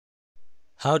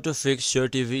How to fix your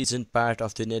TV isn't part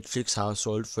of the Netflix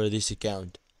household for this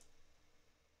account.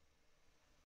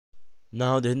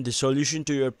 Now then, the solution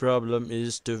to your problem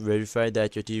is to verify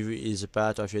that your TV is a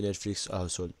part of your Netflix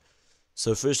household.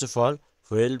 So first of all,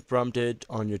 while prompted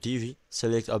on your TV,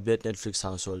 select Update Netflix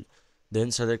Household.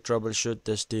 Then select Troubleshoot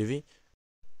this TV.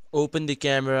 Open the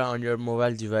camera on your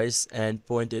mobile device and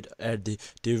point it at the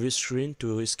TV screen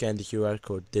to scan the QR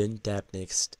code. Then tap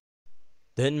Next.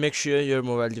 Then make sure your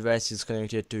mobile device is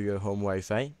connected to your home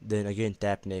Wi-Fi. Then again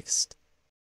tap Next.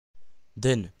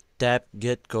 Then tap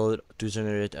Get Code to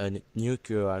generate a new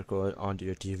QR code onto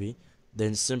your TV.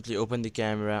 Then simply open the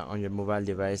camera on your mobile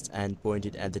device and point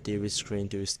it at the TV screen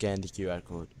to scan the QR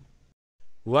code.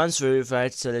 Once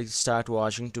verified, select Start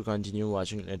Watching to continue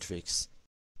watching Netflix.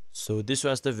 So this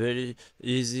was the very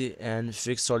easy and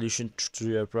fixed solution to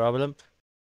your problem.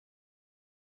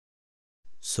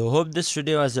 So hope this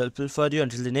video was helpful for you.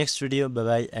 Until the next video, bye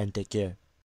bye and take care.